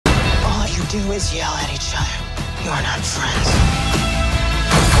do is yell at each other. You're not friends.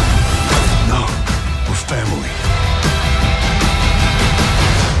 No, we're family.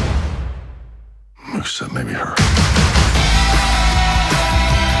 Except maybe her.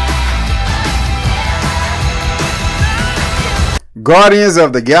 Guardians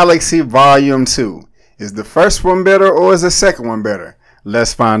of the Galaxy Volume 2. Is the first one better or is the second one better?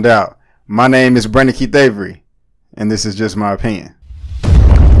 Let's find out. My name is Brandon Keith Avery, and this is just my opinion.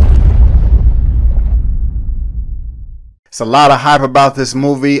 It's a lot of hype about this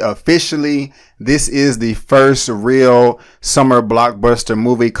movie. Officially, this is the first real summer blockbuster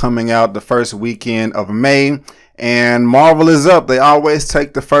movie coming out the first weekend of May. And Marvel is up. They always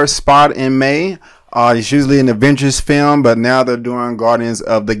take the first spot in May. It's usually an Avengers film, but now they're doing Guardians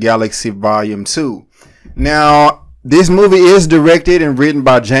of the Galaxy Volume 2. Now, this movie is directed and written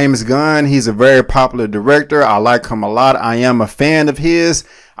by James Gunn. He's a very popular director. I like him a lot. I am a fan of his.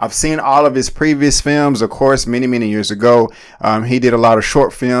 I've seen all of his previous films, of course, many years ago. He did a lot of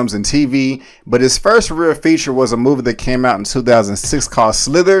short films and TV, but his first real feature was a movie that came out in 2006 called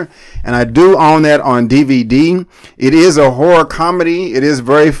Slither, and I do own that on DVD. It is a horror comedy. It is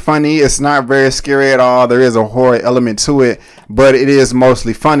very funny. It's not very scary at all. There is a horror element to it, but it is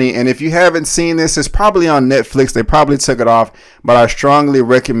mostly funny. And if you haven't seen this, it's probably on Netflix. They probably took it off, but I strongly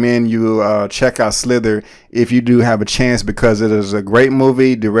recommend you check out Slither if you do have a chance, because it is a great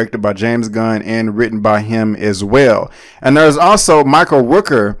movie directed by James Gunn and written by him as well. And there's also Michael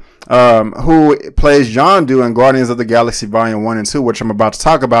Rooker, who plays John Doe in Guardians of the Galaxy Volume 1 and 2, which I'm about to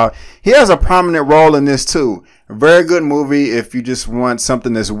talk about. He has a prominent role in this too. A very good movie if you just want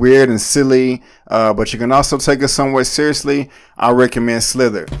something that's weird and silly, but you can also take it somewhat seriously. I recommend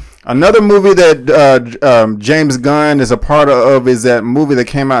Slither. Another movie that James Gunn is a part of is that movie that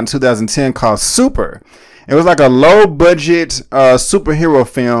came out in 2010 called Super. It was like a low-budget superhero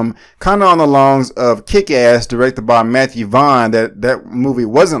film, kind of on the lines of Kick-Ass, directed by Matthew Vaughn. That movie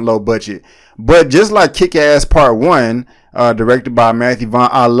wasn't low-budget. But just like Kick-Ass Part 1, directed by Matthew Vaughn,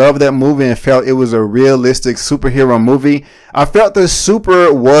 I love that movie and felt it was a realistic superhero movie. I felt the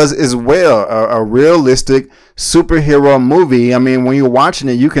Super was as well, a realistic superhero movie. I mean, when you're watching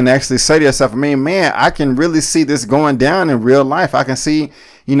it, you can actually say to yourself, I mean, man, I can really see this going down in real life. I can see,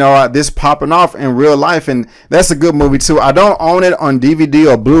 you know, this popping off in real life, and that's a good movie too. I don't own it on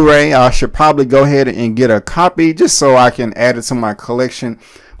DVD or Blu-ray. I should probably go ahead and get a copy just so I can add it to my collection,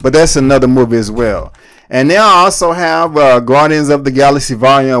 but that's another movie as well. And now I also have Guardians of the Galaxy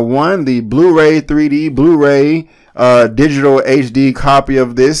Volume 1, the Blu-ray 3D Blu-ray digital HD copy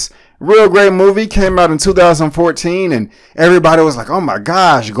of this. Real great movie. Came out in 2014, and everybody was like, oh my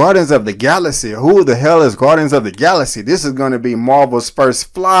gosh, Guardians of the Galaxy. Who the hell is Guardians of the Galaxy? This is going to be Marvel's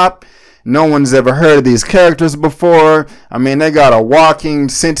first flop. No one's ever heard of these characters before. I mean, they got a walking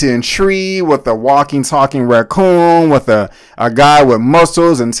sentient tree with a walking talking raccoon with a guy with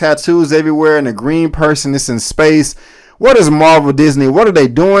muscles and tattoos everywhere, and a green person that's in space. What is Marvel Disney? What are they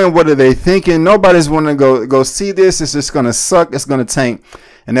doing? What are they thinking? Nobody's want to go see this. It's just going to suck. It's going to tank.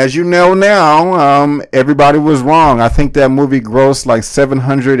 And as you know now, everybody was wrong. I think that movie grossed like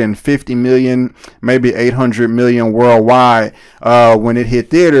 750 million, maybe 800 million worldwide when it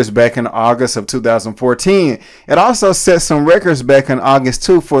hit theaters back in August of 2014. It also set some records back in August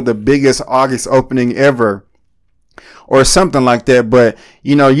too for the biggest August opening ever, or something like that. But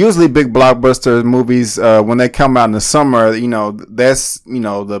you know, usually big blockbuster movies, when they come out in the summer, you know, that's, you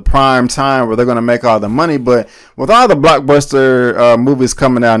know, the prime time where they're going to make all the money. But with all the blockbuster movies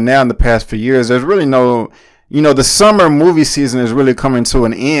coming out now in the past few years, there's really no, you know, the summer movie season is really coming to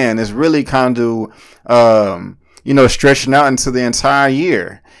an end. It's really kind of you know, stretching out into the entire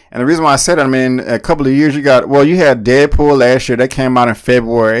year. And the reason why I said that, I mean, a couple of years you had Deadpool last year. That came out in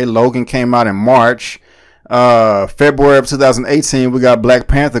February. Logan came out in March. February of 2018, we got Black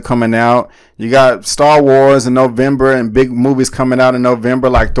Panther coming out. You got Star Wars in November, and big movies coming out in November,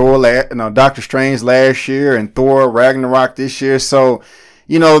 like Doctor Strange last year and Thor Ragnarok this year. So,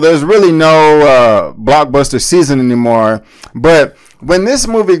 you know, there's really no blockbuster season anymore. But when this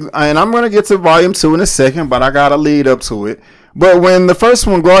movie, and I'm going to get to Volume 2 in a second, but I got to lead up to it. But when the first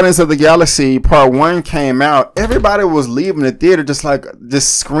one, Guardians of the Galaxy Part 1 came out, everybody was leaving the theater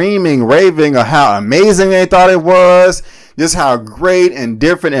just screaming, raving of how amazing they thought it was, just how great and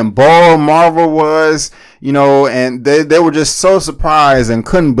different and bold Marvel was, you know, and they were just so surprised and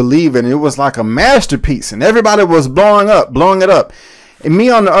couldn't believe it. And it was like a masterpiece, and everybody was blowing it up. And me,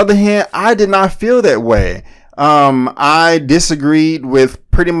 on the other hand, I did not feel that way. I disagreed with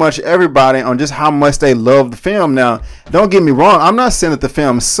pretty much everybody on just how much they loved the film. Now, don't get me wrong. I'm not saying that the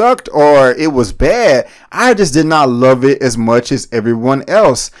film sucked or it was bad. I just did not love it as much as everyone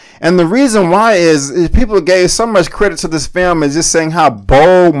else. And the reason why is people gave so much credit to this film as just saying how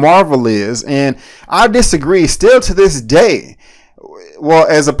bold Marvel is. And I disagree still to this day. Well,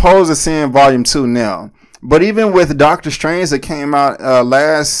 as opposed to seeing Volume 2 now. But even with Doctor Strange that came out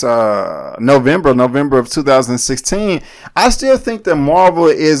last November of 2016, I still think that Marvel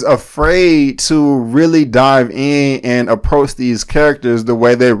is afraid to really dive in and approach these characters the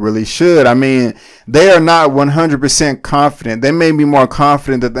way they really should. I mean, they are not 100% confident. They may be more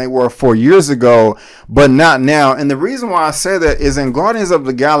confident than they were 4 years ago, but not now. And the reason why I say that is in Guardians of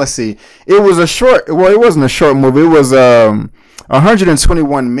the Galaxy, it was a short, well, it wasn't a short movie. It was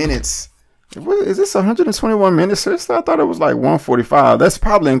 121 minutes. Is this 121 minutes? Seriously? I thought it was like 145. That's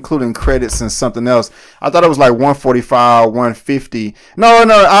probably including credits and something else. I thought it was like 145, 150. No,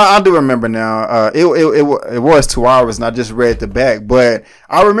 I do remember now. It was 2 hours, and I just read the back. But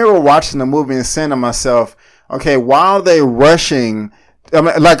I remember watching the movie and saying to myself, okay, why are they rushing? I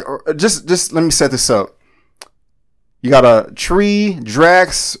mean, like, just let me set this up. You got a Tree,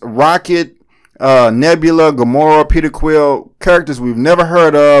 Drax, Rocket, Nebula, Gamora, Peter Quill, characters we've never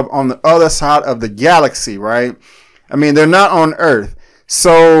heard of on the other side of the galaxy, right? I mean, they're not on Earth.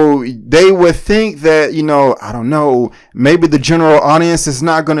 So they would think that, you know, I don't know, maybe the general audience is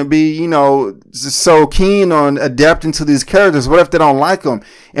not going to be, you know, so keen on adapting to these characters. What if they don't like them?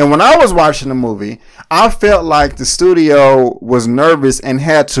 And when I was watching the movie, I felt like the studio was nervous and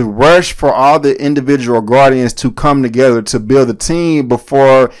had to rush for all the individual Guardians to come together to build a team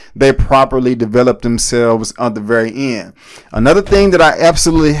before they properly developed themselves at the very end. Another thing that I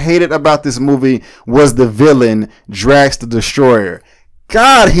absolutely hated about this movie was the villain, Drax the Destroyer.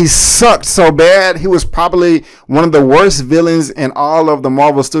 God, he sucked so bad. He was probably one of the worst villains in all of the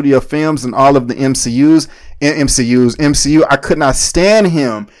Marvel Studio films and all of the MCU. I could not stand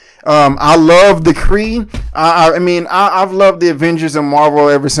him. I love the Kree. I've loved the Avengers and Marvel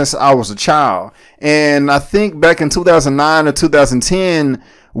ever since I was a child. And I think back in 2009 or 2010,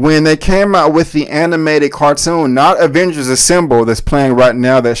 when they came out with the animated cartoon, not Avengers Assemble that's playing right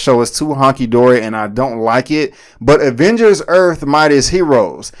now, that show is too honky-dory and I don't like it, but Avengers Earth Mightiest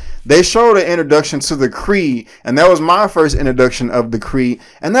Heroes. They showed an introduction to the Kree, and that was my first introduction of the Kree,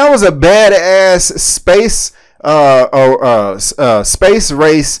 and that was a badass space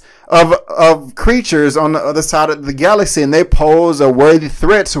race of creatures on the other side of the galaxy, and they pose a worthy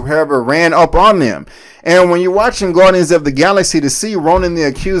threat to whoever ran up on them. And when you're watching Guardians of the Galaxy, to see Ronan the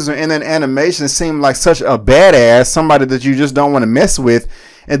Accuser in an animation seemed like such a badass, somebody that you just don't want to mess with.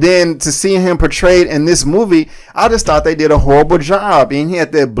 And then to see him portrayed in this movie, I just thought they did a horrible job. And he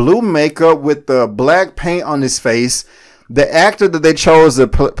had that blue makeup with the black paint on his face. The actor that they chose to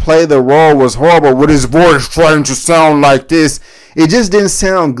play the role was horrible, with his voice trying to sound like this. It just didn't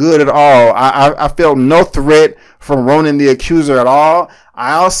sound good at all. I felt no threat from Ronan the Accuser at all.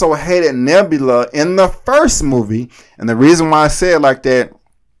 I also hated Nebula in the first movie. And the reason why I say it like that,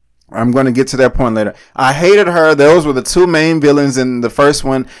 I'm going to get to that point later. I hated her. Those were the two main villains in the first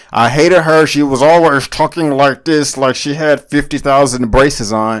one. I hated her. She was always talking like this, like she had 50,000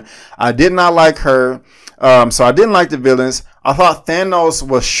 braces on. I did not like her. So I didn't like the villains. I thought Thanos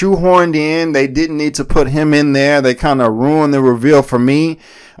was shoehorned in. They didn't need to put him in there. They kind of ruined the reveal for me.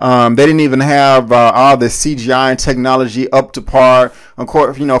 They didn't even have all the CGI and technology up to par, of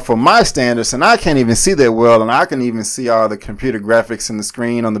course, you know, for my standards. And I can't even see that well. And I can even see all the computer graphics in the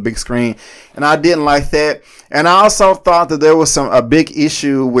screen, on the big screen. And I didn't like that. And I also thought that there was a big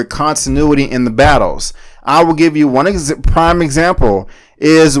issue with continuity in the battles. I will give you one prime example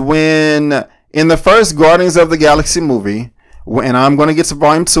is when in the first Guardians of the Galaxy movie, and I'm going to get to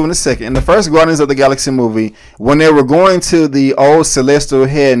Volume 2 in a second. In the first Guardians of the Galaxy movie, when they were going to the old Celestial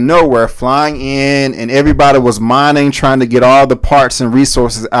Head Nowhere, flying in, and everybody was mining, trying to get all the parts and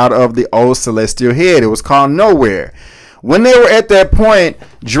resources out of the old Celestial Head. It was called Nowhere. When they were at that point,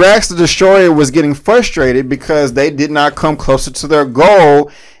 Drax the Destroyer was getting frustrated because they did not come closer to their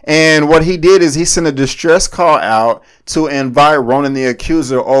goal. And what he did is he sent a distress call out to invite Ronan the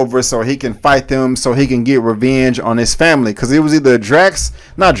Accuser over so he can fight them, so he can get revenge on his family. Because it was either it was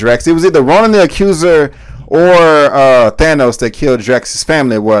either Ronan the Accuser or Thanos that killed Drax's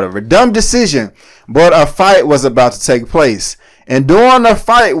family or whatever. Dumb decision. But a fight was about to take place. And during the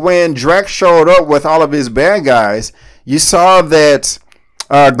fight, when Drax showed up with all of his bad guys, you saw that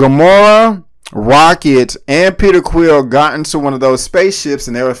Gamora, Rocket, and Peter Quill got into one of those spaceships,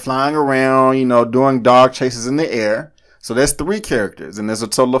 and they were flying around, you know, doing dog chases in the air. So that's 3 characters, and there's a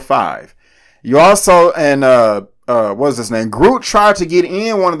total of 5. You also, and what's his name? Groot tried to get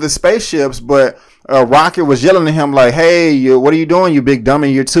in one of the spaceships, but Rocket was yelling at him like, "Hey, what are you doing, you big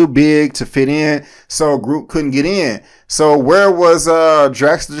dummy? You're too big to fit in." So Groot couldn't get in. So where was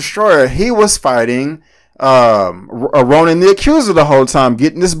Drax the Destroyer? He was fighting Ronan the Accuser the whole time,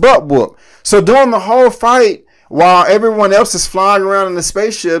 getting his butt whooped. So during the whole fight, while everyone else is flying around in the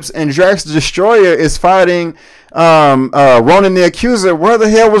spaceships and Drax the Destroyer is fighting Ronan the Accuser, where the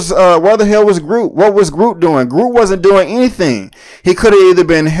hell was Groot? What was Groot doing? Groot wasn't doing anything. He could have either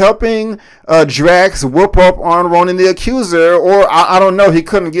been helping Drax whoop up on Ronan the Accuser, or I don't know, he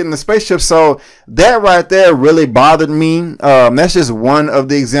couldn't get in the spaceship. So that right there really bothered me. That's just one of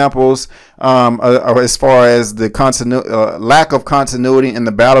the examples as far as the lack of continuity in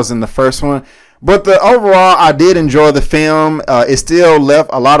the battles in the first one. But overall, I did enjoy the film. It still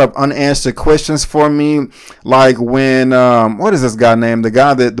left a lot of unanswered questions for me. Like when, what is this guy named? The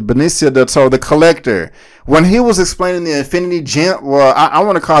guy that, the Benicio del Toro, the Collector. When he was explaining the Infinity Gem, well, I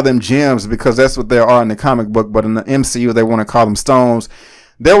want to call them gems because that's what they are in the comic book. But in the MCU, they want to call them stones.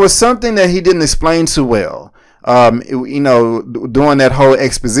 There was something that he didn't explain too well. Doing that whole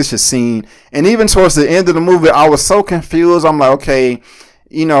exposition scene. And even towards the end of the movie, I was so confused. I'm like, okay,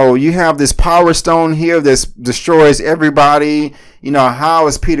 you have this power stone here that destroys everybody. How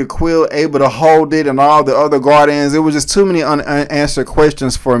is Peter Quill able to hold it and all the other Guardians? It was just too many unanswered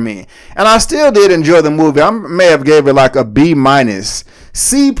questions for me. And I still did enjoy the movie. I may have gave it like a B minus.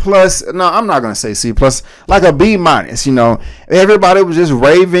 C plus, no, I'm not going to say C plus, like a B minus. Everybody was just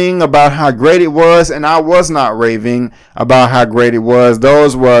raving about how great it was, and I was not raving about how great it was.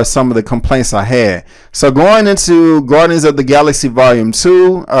 Those were some of the complaints I had. So going into Guardians of the Galaxy Volume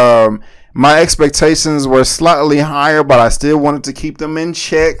 2, my expectations were slightly higher, but I still wanted to keep them in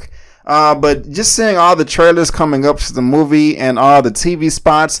check. But just seeing all the trailers coming up to the movie and all the TV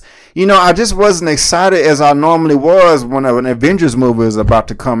spots, I just wasn't excited as I normally was when an Avengers movie was about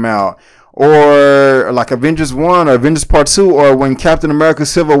to come out, or like Avengers 1 or Avengers Part 2, or when Captain America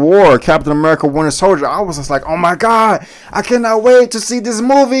Civil War or Captain America Winter Soldier. I was just like, oh my God, I cannot wait to see this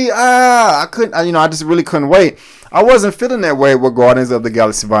movie. I just really couldn't wait. I wasn't feeling that way with Guardians of the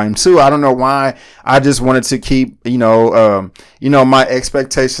Galaxy Volume 2. I don't know why. I just wanted to keep, my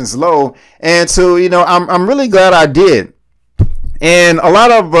expectations low. And so, I'm really glad I did. And a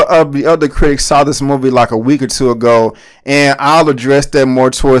lot of the other critics saw this movie like a week or two ago, and I'll address that more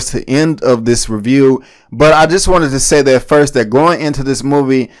towards the end of this review. But I just wanted to say that first, that going into this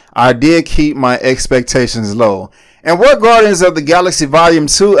movie, I did keep my expectations low. And what Guardians of the Galaxy Volume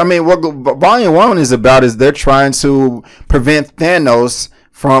 2, what Volume 1 is about is they're trying to prevent Thanos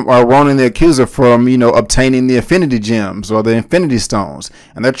from, or Ronan the Accuser from, obtaining the Infinity Gems or the Infinity Stones.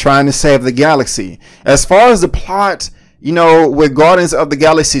 And they're trying to save the galaxy. As far as the plot, with Guardians of the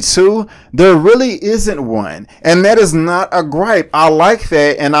Galaxy 2, there really isn't one. And that is not a gripe. I like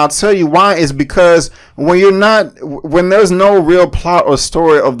that. And I'll tell you why. Is because when there's no real plot or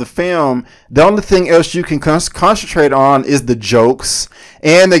story of the film, the only thing else you can concentrate on is the jokes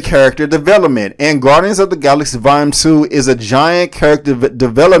and the character development. And Guardians of the Galaxy Volume 2 is a giant character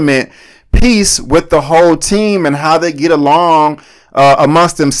development piece with the whole team and how they get along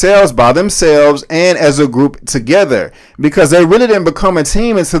amongst themselves, by themselves, and as a group together, because they really didn't become a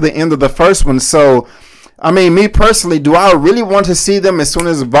team until the end of the first one. So me personally, do I really want to see them, as soon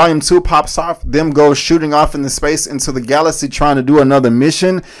as Volume 2 pops off, them go shooting off into space into the galaxy trying to do another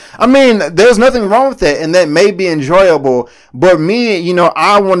mission? There's nothing wrong with that, and that may be enjoyable. But me,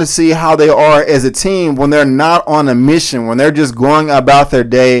 I want to see how they are as a team when they're not on a mission, when they're just going about their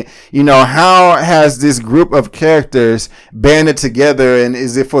day. How has this group of characters banded together, and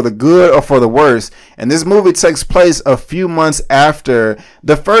is it for the good or for the worse? And this movie takes place a few months after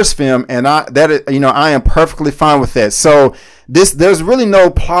the first film, and I am perfectly fine with that. So there's really no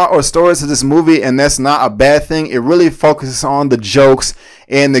plot or story to this movie, and that's not a bad thing. It really focuses on the jokes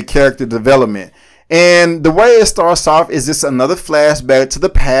and the character development. And the way it starts off is just another flashback to the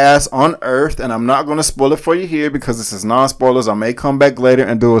past on Earth. And I'm not going to spoil it for you here because this is non-spoilers. I may come back later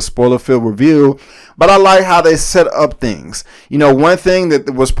and do a spoiler-filled review. But I like how they set up things. One thing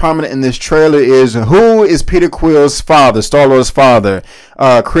that was prominent in this trailer is, who is Peter Quill's father, Star-Lord's father,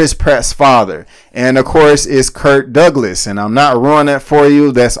 Chris Pratt's father. And of course, it's Kirk Douglas. And I'm not ruining that for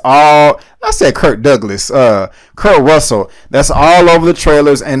you. That's all. I said Kirk Douglas, Kurt Russell. That's all over the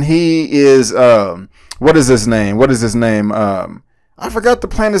trailers. And he is, what is his name? I forgot the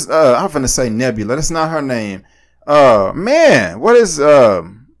planet. I'm going to say Nebula. That's not her name.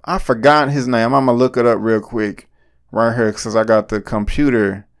 I forgot his name. I'm going to look it up real quick right here, because I got the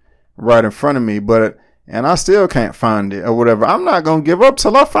computer right in front of me. and I still can't find it or whatever. I'm not gonna give up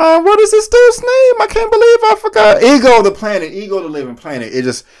till I find what is this dude's name. I can't believe I forgot. Ego the Planet, Ego the Living Planet. It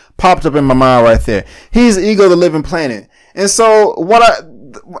just popped up in my mind right there. He's Ego the Living Planet. And so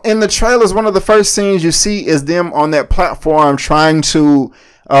in the trailers, one of the first scenes you see is them on that platform trying to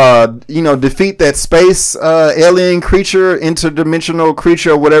defeat that space alien creature, interdimensional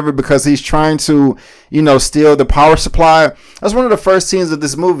creature or whatever, because he's trying to, steal the power supply. That's one of the first scenes of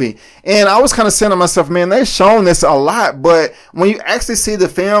this movie. And I was kind of saying to myself, man, they've shown this a lot, but when you actually see the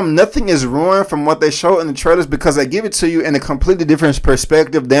film, nothing is ruined from what they show in the trailers because they give it to you in a completely different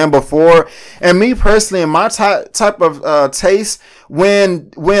perspective than before. And me personally, in my type of taste,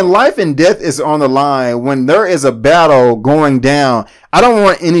 when life and death is on the line, when there is a battle going down, I don't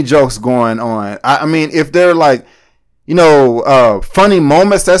want any jokes going on. I mean, if they're like, funny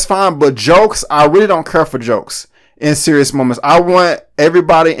moments, that's fine. But jokes, I really don't care for jokes in serious moments. I want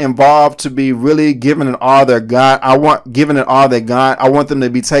everybody involved to be really giving it all they got. I want them to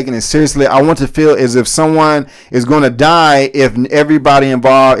be taking it seriously. I want to feel as if someone is going to die if everybody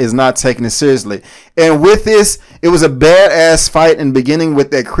involved is not taking it seriously. And with this, it was a badass fight in the beginning with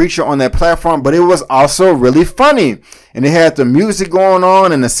that creature on that platform, but it was also really funny. And it had the music going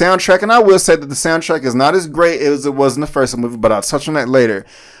on and the soundtrack. And I will say that the soundtrack is not as great as it was in the first movie, but I'll touch on that later.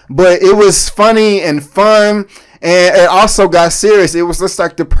 But it was funny and fun. And it also got serious. It was just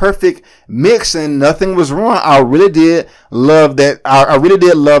like the perfect mix and nothing was wrong. I really did love that. I really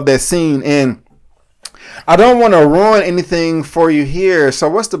did love that scene. And I don't want to ruin anything for you here. So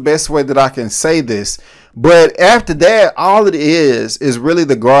what's the best way that I can say this? But after that, all it is really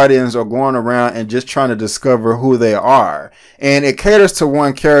the Guardians are going around and just trying to discover who they are. And it caters to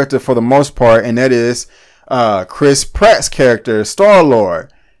one character for the most part. And that is Chris Pratt's character,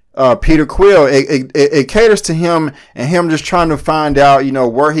 Star-Lord. Peter Quill. It caters to him and him just trying to find out,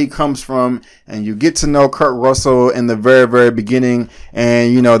 where he comes from. And you get to know Kurt Russell in the very, very beginning.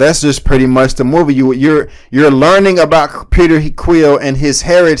 And, that's just pretty much the movie. You're learning about Peter Quill and his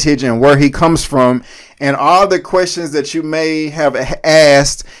heritage and where he comes from. And all the questions that you may have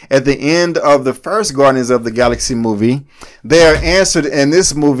asked at the end of the first Guardians of the Galaxy movie, they are answered in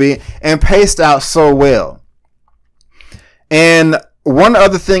this movie and paced out so well. And one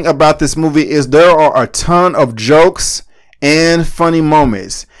other thing about this movie is there are a ton of jokes and funny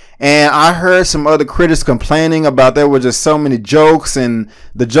moments. And I heard some other critics complaining about there were just so many jokes and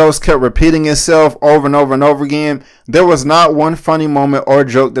the jokes kept repeating itself over and over and over again. There was not one funny moment or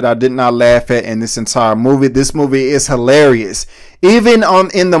joke that I did not laugh at in this entire movie. This movie is hilarious. Even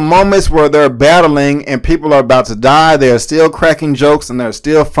in the moments where they're battling and people are about to die, they are still cracking jokes and there are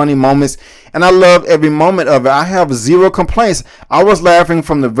still funny moments. And I love every moment of it. I have zero complaints. I was laughing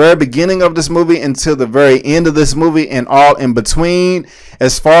from the very beginning of this movie until the very end of this movie and all in between.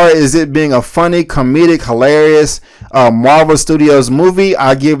 As far as it being a funny, comedic, hilarious Marvel Studios movie,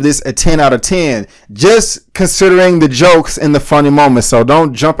 I give this a 10 out of 10. Just considering the jokes and the funny moments. So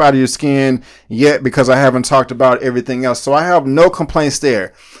don't jump out of your skin yet because I haven't talked about everything else. So I have no complaints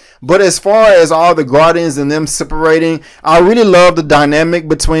there. But as far as all the Guardians and them separating, I really love the dynamic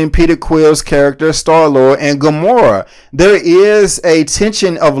between Peter Quill's character, Star-Lord, and Gamora. There is a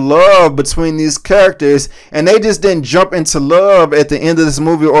tension of love between these characters, and they just didn't jump into love at the end of this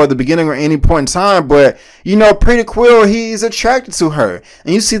movie or the beginning or any point in time. But, Peter Quill, he's attracted to her.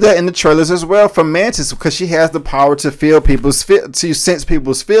 And you see that in the trailers as well from Mantis because she has the power to to sense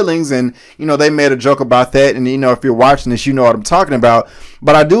people's feelings. And, they made a joke about that. And, if you're watching this, you know what I'm talking about.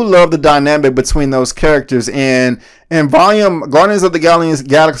 But I do love the dynamic between those characters. And Guardians of the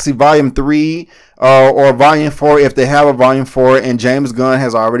Galaxy Volume 3 or Volume 4, if they have a Volume 4, and James Gunn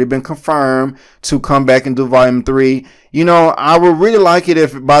has already been confirmed to come back and do Volume 3. I would really like it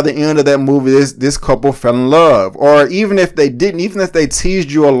if by the end of that movie, this couple fell in love. Or even if they didn't, even if they teased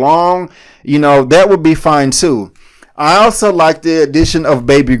you along, that would be fine too. I also like the addition of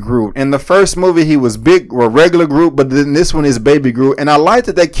Baby Groot. In the first movie, he was big or regular Groot, but then this one is Baby Groot. And I like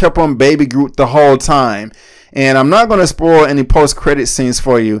that they kept on Baby Groot the whole time. And I'm not going to spoil any post-credit scenes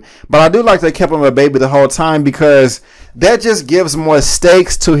for you, but I do like they kept him a baby the whole time because that just gives more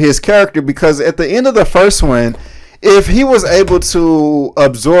stakes to his character. Because at the end of the first one, if he was able to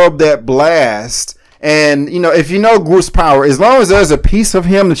absorb that blast, and if Groot's power, as long as there's a piece of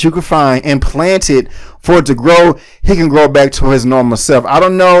him that you can find and plant it for it to grow, he can grow back to his normal self. I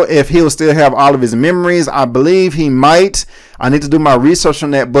don't know if he'll still have all of his memories. I believe he might. I need to do my research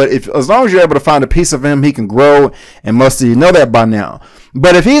on that. But as long as you're able to find a piece of him, he can grow. And most of you know that by now.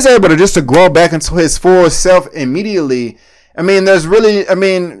 But if he's able to grow back into his full self immediately, I mean, there's really, I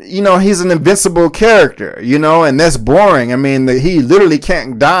mean, you know, he's an invincible character, you know, and that's boring. I mean, he literally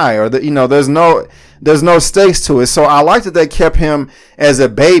can't die, or you know, there's no stakes to it. So I like that they kept him as a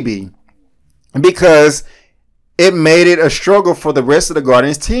baby, because it made it a struggle for the rest of the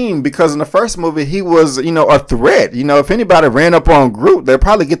Guardians team, because in the first movie he was, you know, a threat. You know, if anybody ran up on Groot, they'd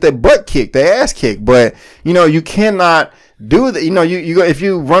probably get their butt kicked, their ass kicked. But, you know, you cannot do that. You know, you if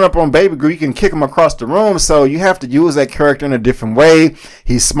you run up on Baby Groot, you can kick him across the room. So you have to use that character in a different way.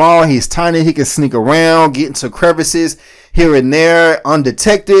 He's small, he's tiny, he can sneak around, get into crevices here and there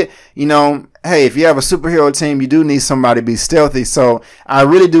undetected. You know, hey, if you have a superhero team, you do need somebody to be stealthy. So I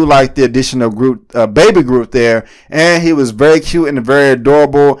really do like the addition of Groot, Baby Groot there, and he was very cute and very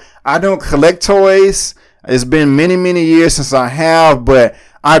adorable. I don't collect toys. It's been many years since I have, but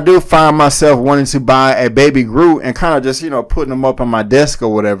I do find myself wanting to buy a Baby Groot and kind of just, you know, putting them up on my desk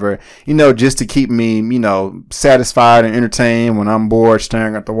or whatever, you know, just to keep me, you know, satisfied and entertained when I'm bored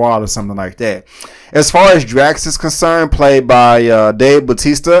staring at the wall or something like that. As far as Drax is concerned, played by Dave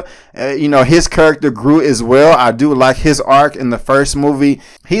Bautista, you know, his character grew as well. I do like his arc in the first movie.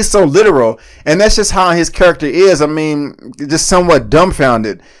 He's so literal, and that's just how his character is. I mean, just somewhat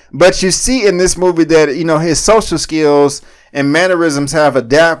dumbfounded. But you see in this movie that, you know, his social skills and mannerisms have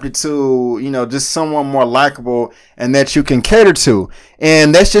adapted to, you know, just someone more likable and that you can cater to.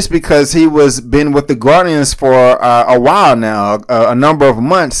 And that's just because he was been with the Guardians for a while now, a number of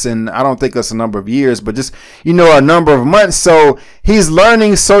months, and I don't think it's a number of years, but just, you know, a number of months. So he's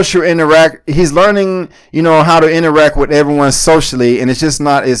learning he's learning, you know, how to interact with everyone socially, and it's just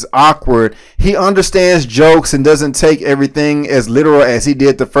not as awkward. He understands jokes and doesn't take everything as literal as he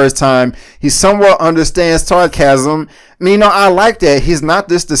did the first time. He somewhat understands sarcasm. I mean, you know, I like that. He's not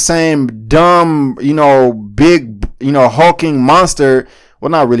just the same dumb, you know, big, you know, hulking monster. Well,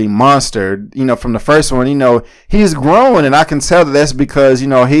 not really monster, you know, from the first one. You know, he's grown, and I can tell that that's because, you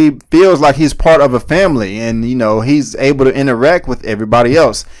know, he feels like he's part of a family, and, you know, he's able to interact with everybody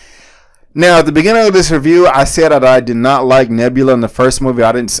else. Now, at the beginning of this review, I said that I did not like Nebula in the first movie.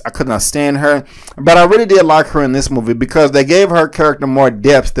 I could not stand her, but I really did like her in this movie because they gave her character more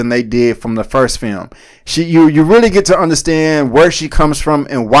depth than they did from the first film. You really get to understand where she comes from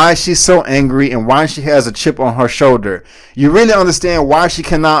and why she's so angry and why she has a chip on her shoulder. You really understand why she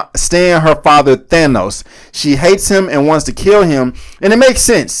cannot stand her father Thanos. She hates him and wants to kill him, and it makes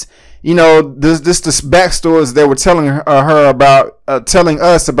sense. You know, this backstories they were telling her about, telling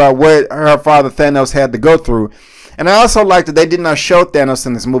us about what her father Thanos had to go through. And I also like that they did not show Thanos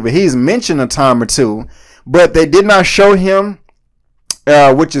in this movie. He's mentioned a time or two, but they did not show him,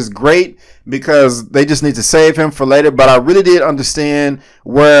 which is great because they just need to save him for later. But I really did understand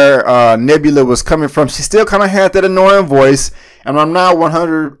where Nebula was coming from. She still kind of had that annoying voice, and I'm not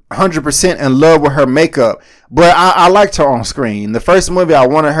 100% in love with her makeup, but I liked her on screen. The first movie, I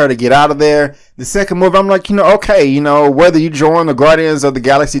wanted her to get out of there. The second movie, I'm like, you know, okay, you know, whether you join the Guardians of the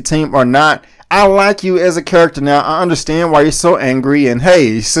Galaxy team or not, I like you as a character now. I understand why you're so angry, and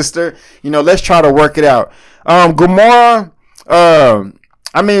hey, sister, you know, let's try to work it out. Gamora,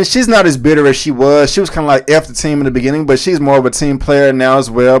 I mean, she's not as bitter as she was. She was kind of like F the team in the beginning, but she's more of a team player now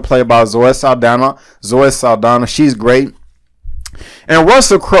as well, played by Zoe Saldana. She's great. And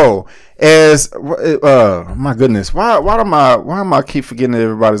Russell Crowe as my goodness, why am I keep forgetting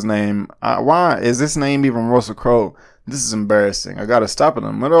everybody's name? Why is this name even Russell Crowe? This is embarrassing. I gotta stop in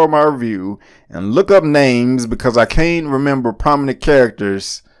the middle of my review and look up names because I can't remember prominent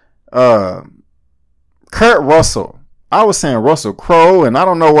characters. Kurt Russell. I was saying Russell Crowe, and I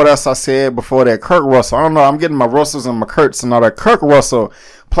don't know what else I said before that. Kurt Russell. I don't know. I'm getting my Russells and my Kurtz and all that. Kurt Russell,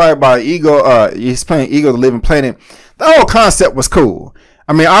 played by Ego. He's playing Ego, the Living Planet. The whole concept was cool.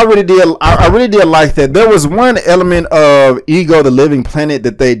 I mean, I really did like that. There was one element of Ego, the Living Planet,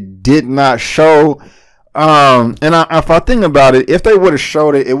 that they did not show. If I think about it, if they would have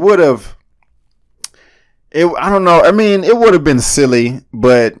showed it, it would have. I don't know. I mean, it would have been silly,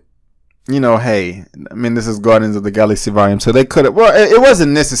 but. You know, hey, I mean, this is Guardians of the Galaxy Volume 2. They could have, well, it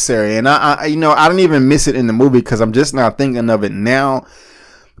wasn't necessary. And I didn't even miss it in the movie because I'm just not thinking of it now.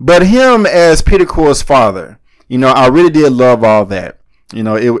 But him as Peter Quill's father, you know, I really did love all that. You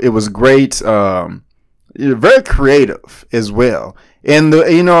know, it was great. Very creative as well. And,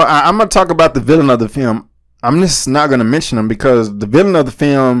 I'm going to talk about the villain of the film. I'm just not going to mention him because the villain of the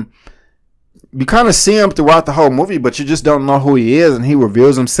film, you kind of see him throughout the whole movie, but you just don't know who he is, and he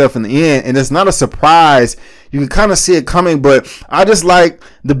reveals himself in the end, and it's not a surprise. You can kind of see it coming, but I just like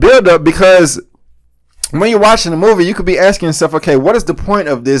the build-up because when you're watching the movie, you could be asking yourself, okay, what is the point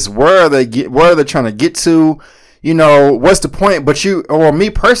of this? Where are they trying to get to? You know, what's the point? But me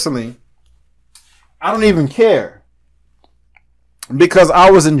personally, I don't even care. because I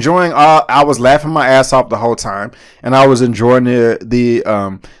was enjoying, I was laughing my ass off the whole time, and I was enjoying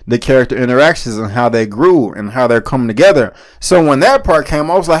the character interactions and how they grew and how they're coming together. So when that part came,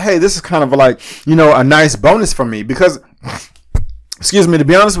 I was like, hey, this is kind of like, you know, a nice bonus for me, because excuse me, to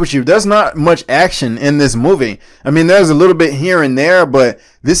be honest with you, there's not much action in this movie. I mean, there's a little bit here and there, but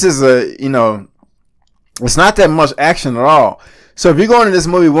this is you know, it's not that much action at all. So if you're going to this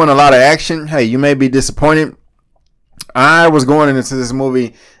movie wanting a lot of action, hey, you may be disappointed. I was going into this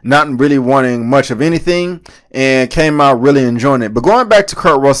movie not really wanting much of anything and came out really enjoying it. But going back to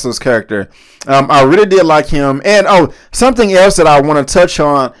Kurt Russell's character, I really did like him. And something else that I want to touch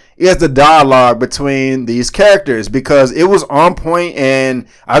on is the dialogue between these characters, because it was on point, and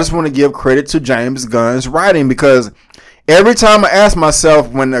I just want to give credit to James Gunn's writing, because every time I ask myself,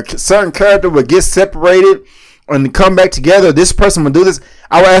 when a certain character would get separated and come back together, this person would do this,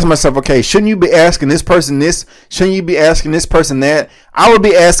 I would ask myself, okay, shouldn't you be asking this person this? Shouldn't you be asking this person that? I would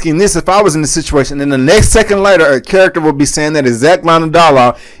be asking this if I was in the situation. And then the next second later, a character would be saying that exact line of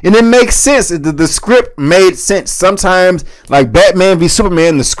dialogue. And it makes sense. The script made sense. Sometimes, like Batman v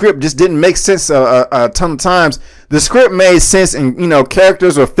Superman, the script just didn't make sense a ton of times. The script made sense, and, you know,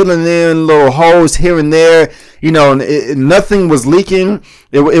 characters were filling in little holes here and there. You know, nothing was leaking.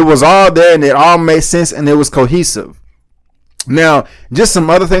 It was all there, and it all made sense, and it was cohesive. Now, just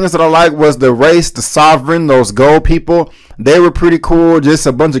some other things that I like was the race, the Sovereign, those gold people. They were pretty cool. Just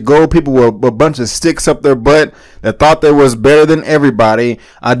a bunch of gold people with a bunch of sticks up their butt that thought they was better than everybody.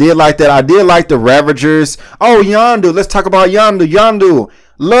 I did like that. I did like the Ravagers. Oh, Yondu. Let's talk about Yondu. Yondu.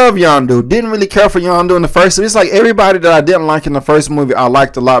 Love Yondu. Didn't really care for Yondu in the first. It's like everybody that I didn't like in the first movie, I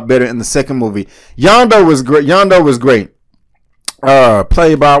liked a lot better in the second movie. Yondu was great. Yondu was great.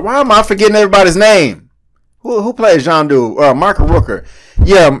 Played by, why am I forgetting everybody's name? Who plays Yondu? Michael Rooker.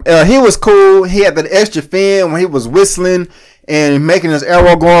 Yeah, he was cool. He had that extra fin when he was whistling and making his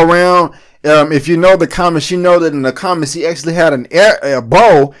arrow go around. If you know the comics, you know that in the comics he actually had a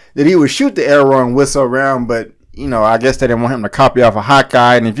bow that he would shoot the arrow and whistle around, but you know, I guess they didn't want him to copy off a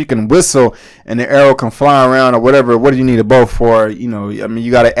Hawkeye. And if you can whistle and the arrow can fly around or whatever, what do you need a bow for? You know, I mean,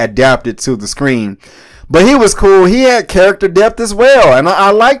 you got to adapt it to the screen. But he was cool. He had character depth as well. And I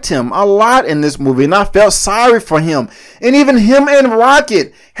liked him a lot in this movie. And I felt sorry for him. And even him and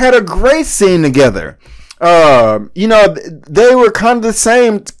Rocket had a great scene together. You know, they were kind of the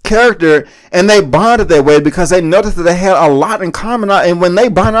same character, and they bonded that way because they noticed that they had a lot in common. And when they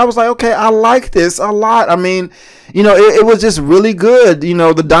bonded, I was like, okay, I like this a lot. I mean, you know, it was just really good. You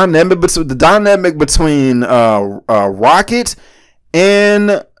know, the dynamic between Rocket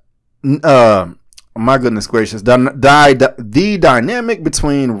and my goodness gracious, the dynamic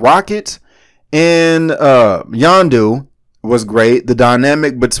between Rocket and Yondu was great. The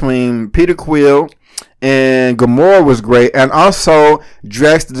dynamic between Peter Quill and Gamora was great, and also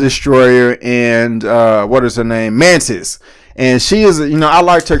Drax the Destroyer and what is her name, Mantis. And she is, you know, I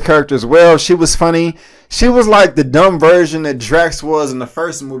liked her character as well. She was funny. She was like the dumb version that Drax was in the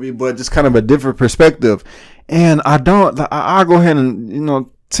first movie, but just kind of a different perspective. And I'll go ahead and, you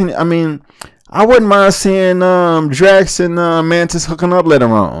know, I mean, I wouldn't mind seeing Drax and Mantis hooking up later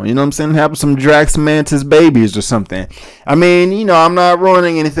on. You know what I'm saying? Have some Drax Mantis babies or something. I mean, you know, I'm not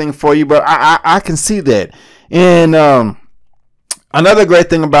ruining anything for you, but I can see that. And another great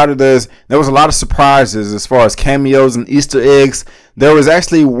thing about it is there was a lot of surprises as far as cameos and Easter eggs. There was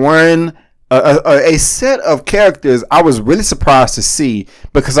actually a set of characters I was really surprised to see,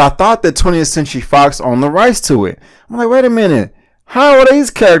 because I thought that 20th Century Fox owned the rights to it. I'm like, wait a minute. How are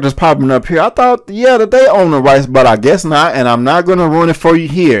these characters popping up here? I thought, yeah, that they own the rights, but I guess not, and I'm not going to ruin it for you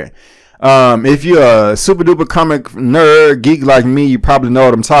here. If you're a super duper comic nerd, geek like me, you probably know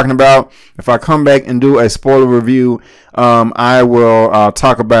what I'm talking about. If I come back and do a spoiler review, I will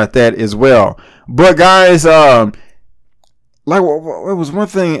talk about that as well. But guys, like, it was one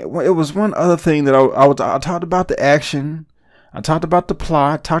thing. It was one other thing that I talked about the action. I talked about the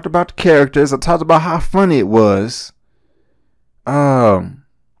plot. Talked about the characters. I talked about how funny it was. I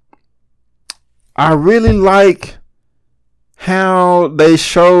really like how they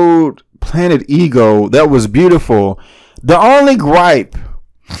showed Planet Ego. That was beautiful. The only gripe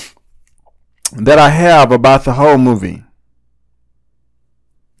that I have about the whole movie,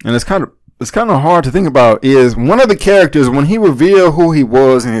 and it's kind of hard to think about, is one of the characters, when he revealed who he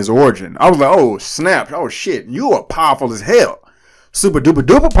was and his origin, I was like, oh snap, oh shit, you are powerful as hell, super duper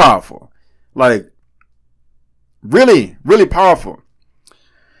duper powerful, like really, really powerful.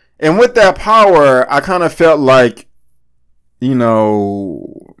 And with that power, I kind of felt like, you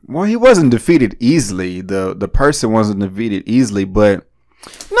know, well, he wasn't defeated easily. The person wasn't defeated easily, but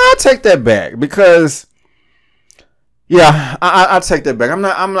no, I'll take that back, because, Yeah, I take that back. I'm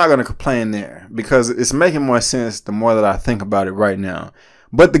not gonna complain there because it's making more sense the more that I think about it right now.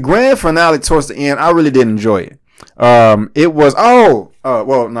 But the grand finale towards the end, I really did enjoy it. It was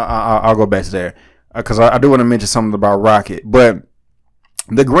well, no, I'll go back to there because I do want to mention something about Rocket. But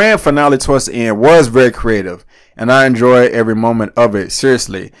the grand finale towards the end was very creative, and I enjoyed every moment of it.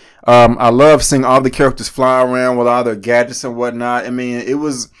 Seriously, I love seeing all the characters fly around with all their gadgets and whatnot. I mean, it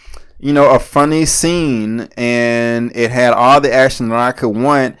was, you know, a funny scene, and it had all the action that I could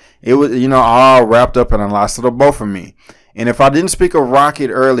want. It was, you know, all wrapped up in a nice little bow for me. And if I didn't speak of Rocket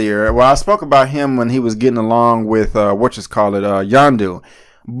earlier, well, I spoke about him when he was getting along with Yondu.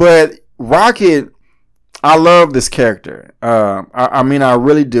 But Rocket, I love this character. I mean, I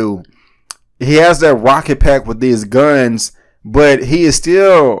really do. He has that rocket pack with these guns, but he is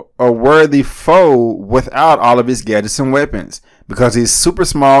still a worthy foe without all of his gadgets and weapons because he's super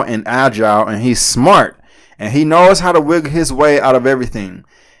small and agile, and he's smart, and he knows how to wiggle his way out of everything.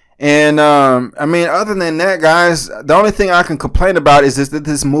 And I mean, other than that, guys, the only thing I can complain about is that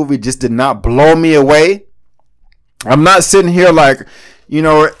this movie just did not blow me away. I'm not sitting here like, you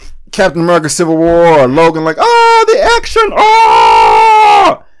know, Captain America Civil War or Logan, like, oh, the action,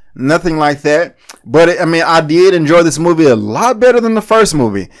 oh, nothing like that. But I mean, I did enjoy this movie a lot better than the first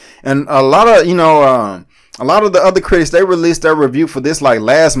movie. And a lot of, you know, a lot of the other critics, they released their review for this like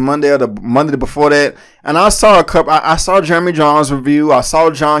last Monday or the Monday before that. And I saw a couple, I saw Jeremy Jones' review. I saw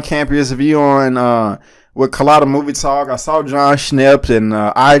John Campion's review on, with Collider Movie Talk. I saw John Schnepp and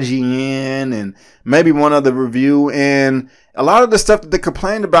IGN and maybe one other review. And a lot of the stuff that they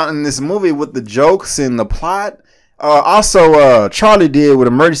complained about in this movie with the jokes and the plot, also Charlie did with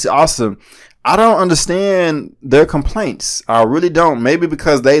Emergency Awesome. I don't understand their complaints. I really don't. Maybe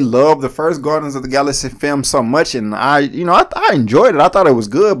because they love the first Guardians of the Galaxy film so much, and I enjoyed it. I thought it was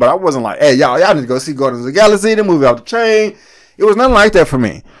good, but I wasn't like, hey, y'all need to go see Guardians of the Galaxy, the movie off the chain. It was nothing like that for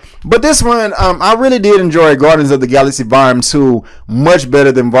me. But this one, I really did enjoy Guardians of the Galaxy Volume 2 much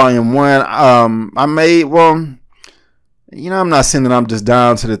better than Volume 1. You know, I'm not saying that I'm just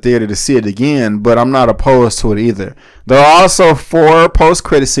down to the theater to see it again, but I'm not opposed to it either. There are also 4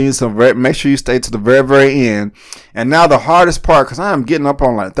 post-credit scenes, so make sure you stay to the very, very end. And now the hardest part, because I am getting up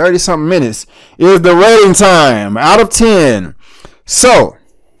on like 30-something minutes, is the rating time out of 10. So,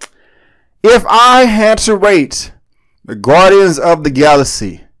 if I had to rate the Guardians of the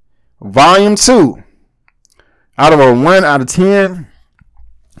Galaxy Volume 2 out of a 1 out of 10,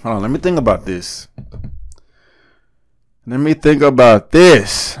 hold on, let me think about this. Let me think about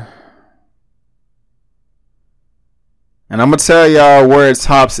this. And I'm going to tell y'all where it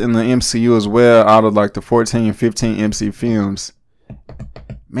tops in the MCU as well out of like the 14, 15 MC films.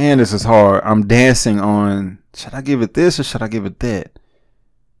 Man, this is hard. I'm dancing on, should I give it this or should I give it that?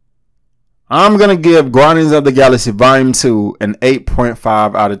 I'm going to give Guardians of the Galaxy Volume 2 an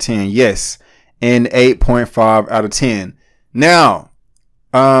 8.5 out of 10. Yes, an 8.5 out of 10. Now,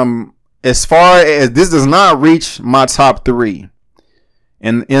 as far as this does not reach my top 3,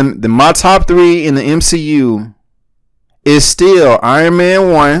 and my top 3 in the MCU is still Iron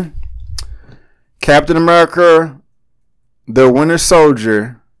Man 1, Captain America, The Winter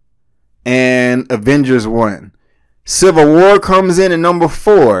Soldier, and Avengers 1. Civil War comes in at number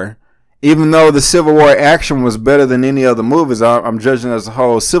 4, even though the Civil War action was better than any other movies. I'm judging as a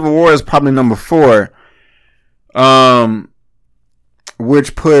whole. Civil War is probably number 4,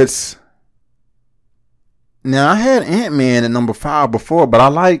 which puts. Now, I had Ant-Man at number 5 before, but do I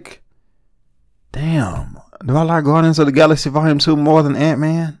like Guardians of the Galaxy Volume 2 more than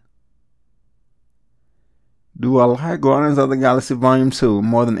Ant-Man? Do I like Guardians of the Galaxy Volume 2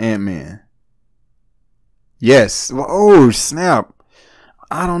 more than Ant-Man? Yes. Well, oh, snap.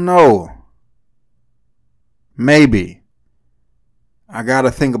 I don't know. Maybe. I gotta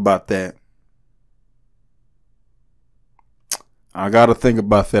think about that. No,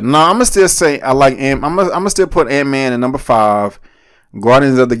 I'm gonna still say I like I'm gonna still put Ant-Man at number 5,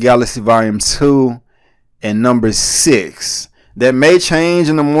 Guardians of the Galaxy Volume 2 at number 6. That may change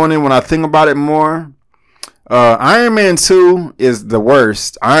in the morning when I think about it more. Iron Man 2 is the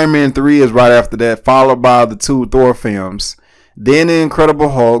worst. Iron Man 3 is right after that, followed by the 2 Thor films. Then the Incredible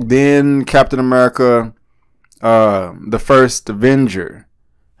Hulk, then Captain America, the first Avenger.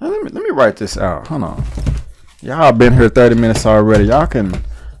 Let me write this out. Hold on. Y'all been here 30 minutes already. Y'all can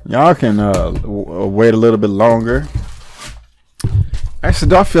wait a little bit longer. Actually,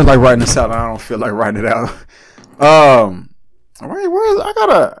 do I feel like writing this out? I don't feel like writing it out. I'm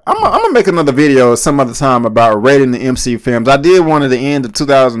gonna make another video some other time about rating the MC films. I did one at the end of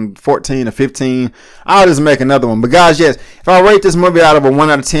 2014 or 15. I'll just make another one. But guys, yes, if I rate this movie out of a 1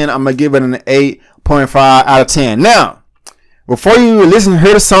 out of 10, I'm gonna give it an 8.5 out of 10. Now, before you listen,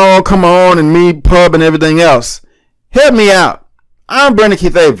 hear the song, come on, and me, pub, and everything else, help me out. I'm Brandon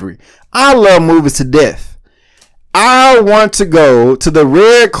Keith Avery. I love movies to death. I want to go to the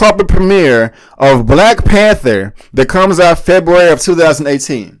red carpet premiere of Black Panther that comes out February of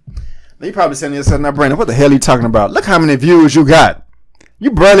 2018. Now you probably saying to yourself, now Brandon, what the hell are you talking about? Look how many views you got.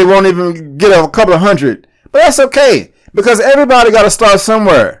 You barely won't even get a couple of hundred. But that's okay, because everybody got to start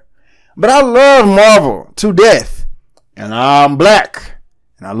somewhere. But I love Marvel to death. And I'm black.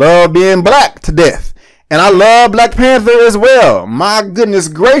 And I love being black to death. And I love Black Panther as well. My goodness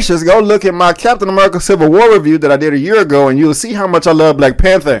gracious, go look at my Captain America Civil War review that I did a year ago, and you'll see how much I love Black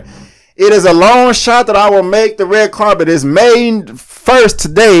Panther. It is a long shot that I will make the red carpet. It's May 1st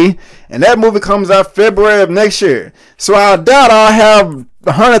today, and that movie comes out February of next year. So I doubt I'll have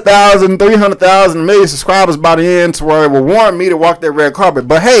 100,000, 300,000, million subscribers by the end to where it will warrant me to walk that red carpet.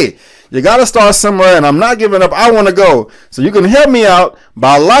 But hey, you got to start somewhere, and I'm not giving up. I want to go. So you can help me out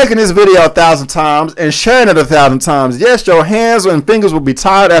by liking this video 1,000 times and sharing it 1,000 times. Yes, your hands and fingers will be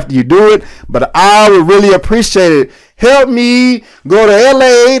tired after you do it, but I would really appreciate it. Help me go to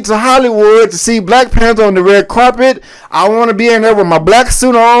LA, to Hollywood, to see Black Panther on the red carpet. I want to be in there with my black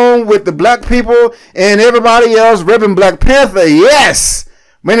suit on with the black people and everybody else repping Black Panther. Yes!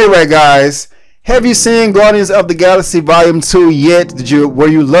 But anyway, guys, have you seen Guardians of the Galaxy Volume 2 yet? Were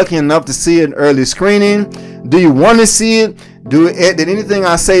you lucky enough to see an early screening? Do you want to see it? Did anything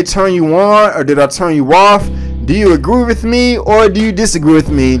I say turn you on, or did I turn you off? Do you agree with me, or do you disagree with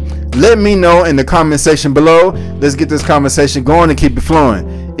me? Let me know in the comment section below. Let's get this conversation going and keep it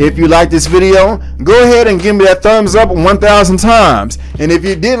flowing. If you like this video, go ahead and give me that thumbs up 1,000 times. And if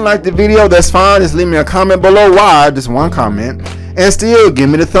you didn't like the video, that's fine. Just leave me a comment below why, just one comment. And still give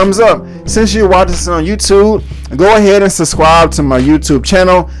me the thumbs up. Since you're watching this on YouTube, go ahead and subscribe to my YouTube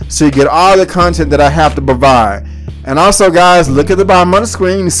channel so you get all the content that I have to provide. And also, guys, look at the bottom of the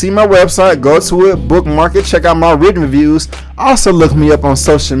screen. You see my website. Go to it, bookmark it, check out my written reviews. Also, look me up on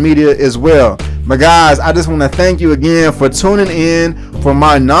social media as well. But guys, I just want to thank you again for tuning in for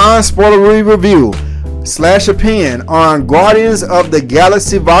my non-spoilery review / opinion on Guardians of the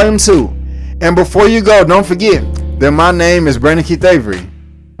Galaxy Volume 2. And before you go, don't forget that my name is Brandon Keith Avery,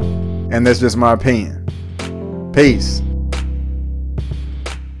 and that's just my opinion. Peace.